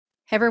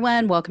Hey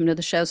everyone, welcome to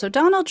the show. So,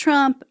 Donald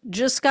Trump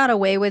just got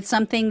away with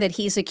something that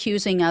he's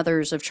accusing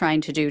others of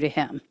trying to do to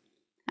him.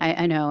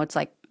 I know it's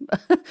like,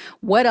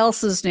 what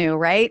else is new,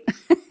 right?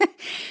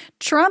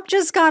 Trump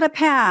just got a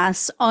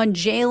pass on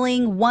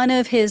jailing one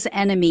of his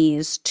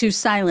enemies to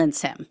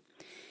silence him.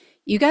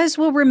 You guys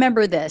will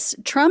remember this.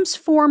 Trump's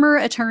former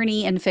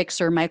attorney and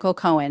fixer, Michael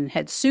Cohen,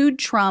 had sued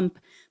Trump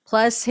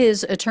plus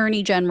his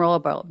attorney general,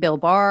 Bill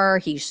Barr.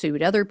 He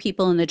sued other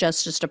people in the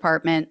Justice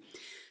Department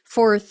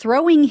for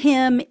throwing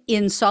him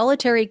in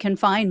solitary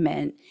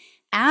confinement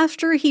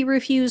after he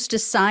refused to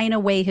sign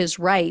away his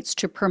rights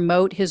to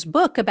promote his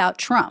book about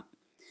Trump.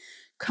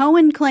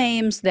 Cohen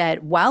claims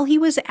that while he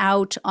was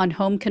out on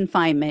home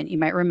confinement, you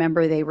might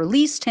remember they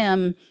released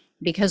him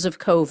because of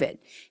COVID,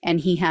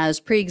 and he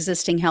has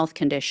pre-existing health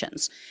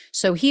conditions.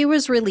 So he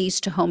was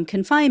released to home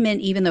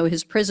confinement even though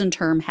his prison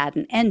term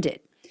hadn't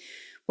ended.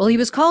 Well, he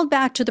was called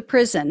back to the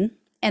prison,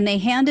 and they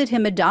handed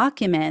him a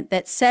document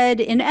that said,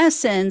 in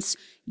essence,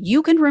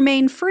 you can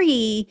remain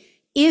free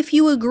if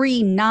you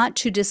agree not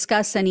to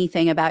discuss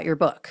anything about your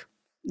book.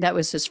 That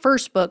was his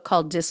first book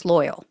called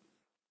Disloyal.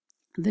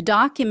 The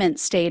document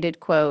stated,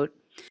 quote,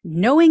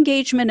 no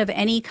engagement of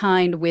any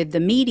kind with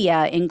the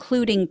media,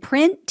 including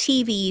print,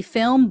 TV,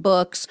 film,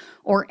 books,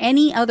 or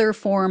any other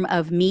form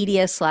of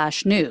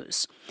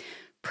media/news.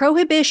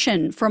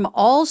 Prohibition from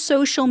all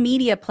social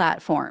media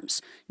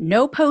platforms,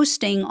 no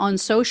posting on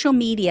social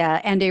media,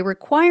 and a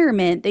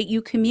requirement that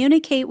you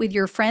communicate with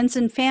your friends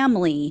and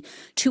family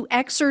to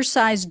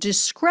exercise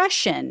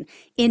discretion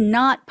in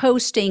not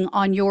posting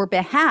on your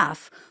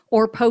behalf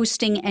or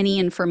posting any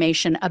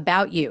information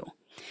about you.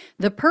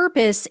 The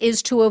purpose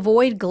is to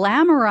avoid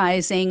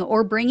glamorizing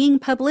or bringing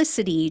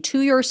publicity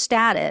to your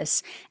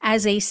status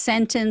as a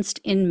sentenced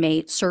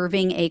inmate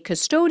serving a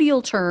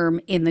custodial term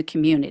in the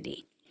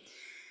community.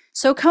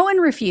 So Cohen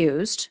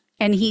refused,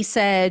 and he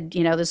said,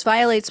 this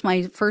violates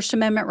my First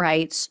Amendment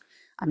rights.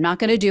 I'm not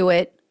going to do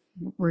it.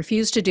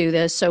 Refused to do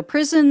this. So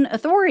prison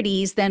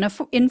authorities then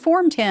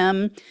informed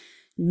him,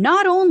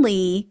 not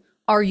only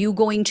are you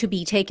going to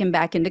be taken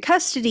back into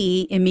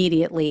custody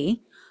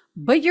immediately,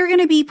 but you're going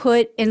to be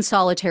put in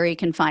solitary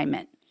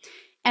confinement.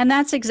 And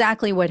that's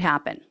exactly what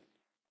happened.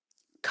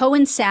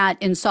 Cohen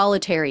sat in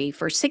solitary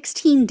for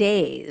 16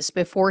 days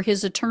before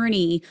his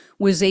attorney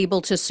was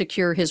able to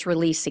secure his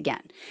release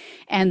again.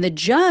 And the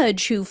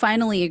judge who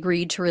finally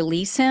agreed to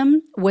release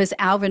him was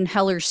Alvin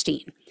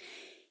Hellerstein.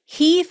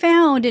 He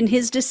found in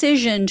his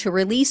decision to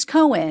release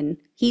Cohen,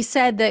 he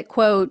said that,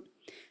 quote,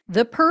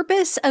 the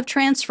purpose of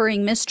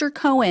transferring Mr.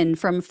 Cohen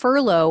from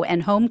furlough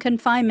and home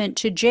confinement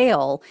to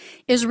jail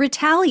is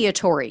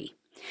retaliatory.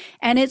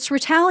 And it's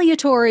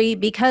retaliatory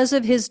because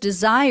of his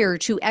desire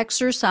to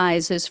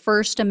exercise his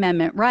First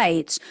Amendment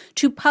rights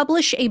to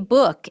publish a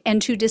book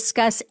and to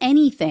discuss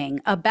anything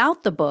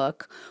about the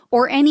book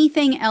or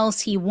anything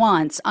else he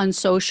wants on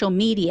social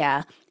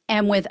media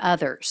and with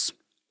others.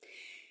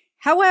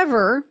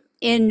 However,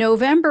 in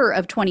November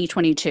of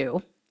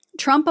 2022,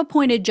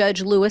 Trump-appointed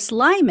Judge Louis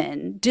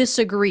Lyman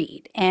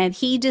disagreed, and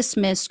he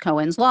dismissed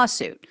Cohen's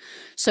lawsuit.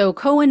 So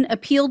Cohen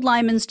appealed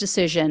Lyman's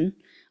decision.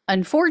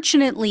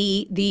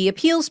 Unfortunately, the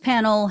appeals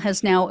panel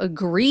has now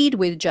agreed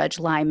with Judge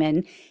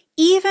Lyman,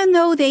 even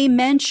though they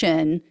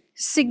mention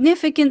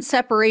significant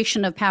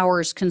separation of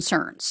powers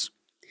concerns.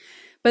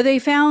 But they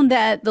found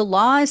that the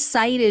laws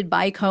cited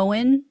by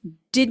Cohen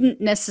didn't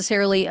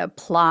necessarily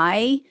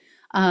apply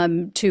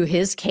to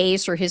his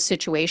case or his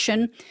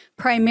situation,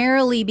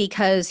 primarily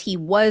because he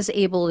was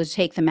able to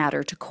take the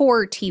matter to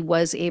court. He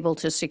was able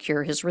to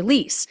secure his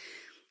release.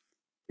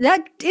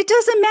 That it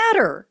doesn't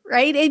matter,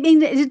 right? I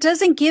mean, it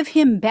doesn't give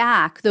him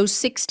back those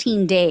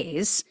 16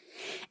 days.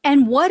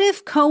 And what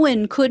if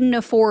Cohen couldn't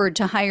afford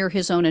to hire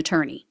his own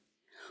attorney?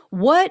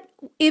 What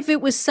if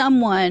it was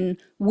someone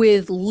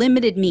with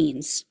limited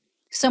means,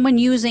 someone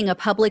using a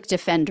public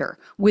defender?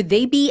 Would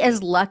they be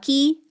as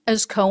lucky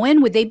as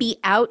Cohen? Would they be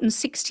out in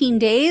 16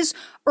 days?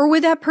 Or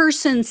would that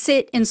person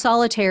sit in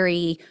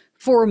solitary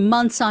for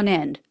months on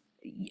end,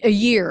 a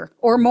year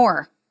or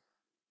more?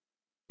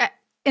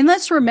 And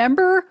let's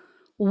remember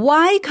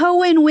why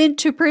Cohen went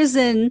to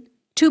prison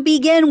to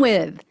begin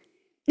with.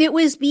 It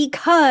was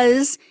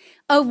because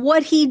of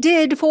what he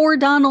did for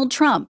Donald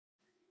Trump.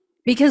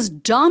 Because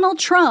Donald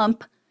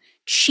Trump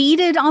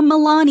cheated on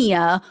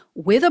Melania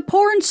with a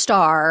porn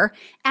star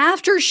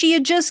after she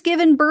had just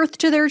given birth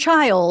to their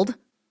child.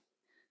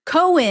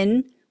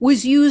 Cohen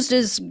was used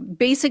as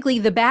basically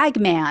the bag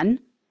man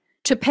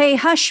to pay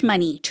hush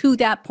money to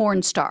that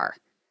porn star.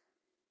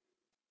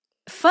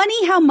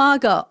 Funny how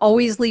MAGA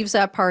always leaves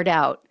that part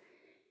out.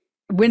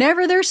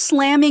 Whenever they're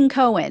slamming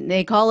Cohen,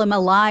 they call him a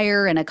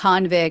liar and a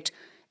convict.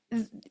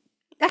 That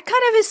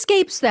kind of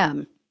escapes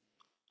them.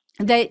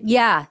 That,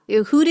 yeah,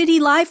 who did he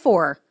lie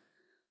for?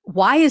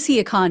 Why is he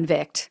a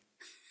convict?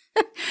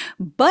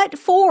 But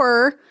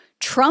for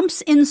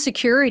Trump's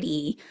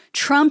insecurity,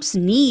 Trump's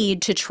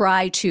need to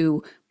try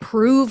to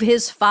prove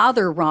his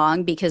father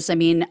wrong, because, I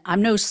mean,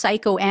 I'm no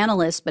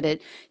psychoanalyst, but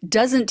it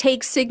doesn't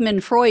take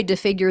Sigmund Freud to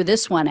figure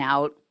this one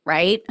out,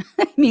 right?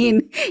 I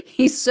mean,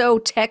 he's so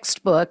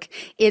textbook,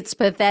 it's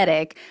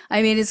pathetic.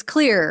 I mean, it's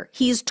clear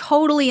he's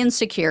totally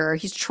insecure.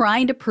 He's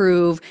trying to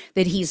prove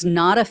that he's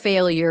not a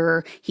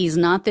failure. He's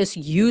not this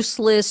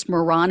useless,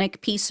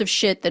 moronic piece of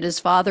shit that his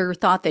father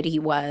thought that he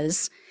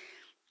was.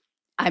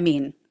 I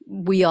mean,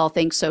 we all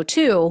think so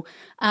too.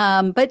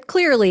 But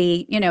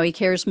clearly, he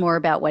cares more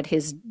about what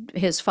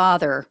his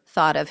father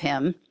thought of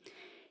him.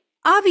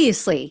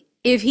 Obviously,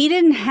 if he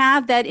didn't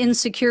have that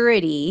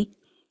insecurity,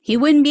 he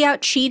wouldn't be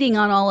out cheating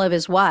on all of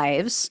his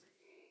wives,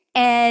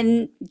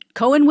 and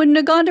Cohen wouldn't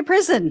have gone to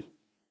prison.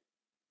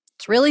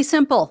 It's really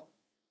simple.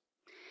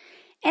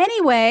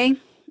 Anyway,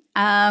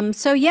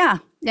 so yeah,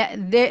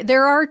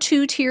 there are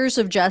two tiers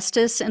of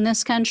justice in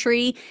this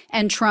country,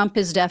 and Trump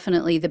is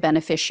definitely the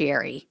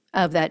beneficiary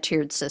of that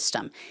tiered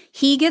system.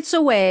 He gets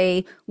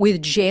away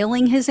with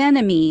jailing his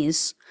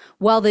enemies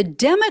while the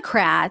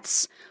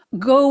Democrats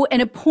go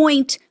and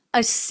appoint a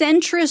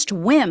centrist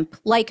wimp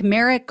like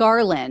Merrick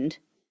Garland,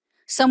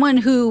 someone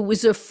who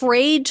was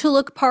afraid to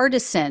look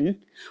partisan,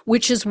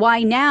 which is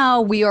why now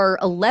we are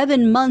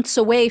 11 months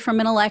away from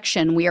an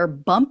election. We are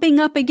bumping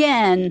up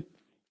again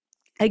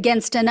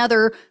against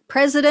another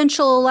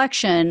presidential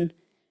election,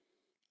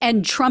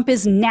 and Trump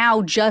is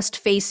now just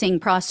facing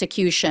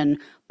prosecution,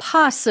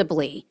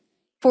 possibly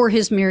for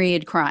his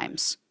myriad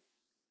crimes.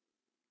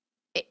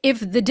 If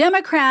the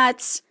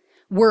Democrats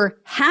were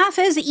half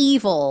as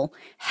evil,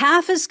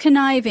 half as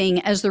conniving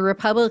as the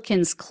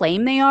Republicans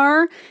claim they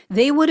are,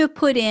 they would have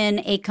put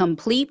in a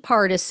complete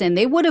partisan.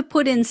 They would have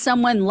put in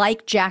someone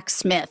like Jack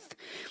Smith.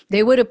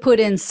 They would have put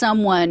in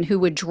someone who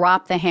would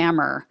drop the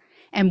hammer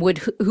and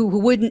who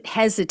wouldn't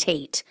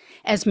hesitate,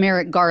 as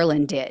Merrick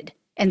Garland did,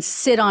 and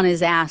sit on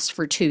his ass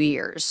for 2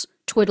 years,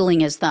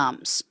 twiddling his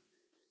thumbs.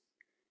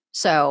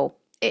 So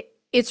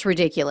it's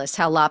ridiculous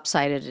how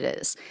lopsided it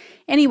is.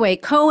 Anyway,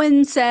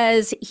 Cohen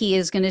says he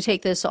is going to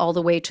take this all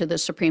the way to the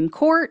Supreme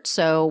Court,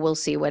 so we'll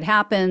see what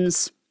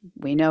happens.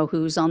 We know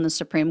who's on the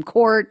Supreme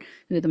Court,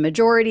 who the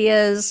majority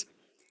is.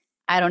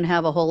 I don't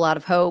have a whole lot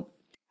of hope.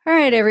 All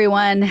right,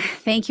 everyone.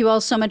 Thank you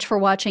all so much for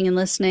watching and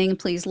listening.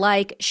 Please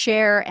like,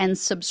 share, and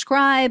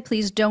subscribe.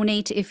 Please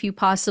donate if you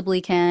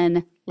possibly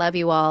can. Love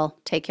you all.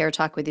 Take care.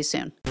 Talk with you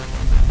soon.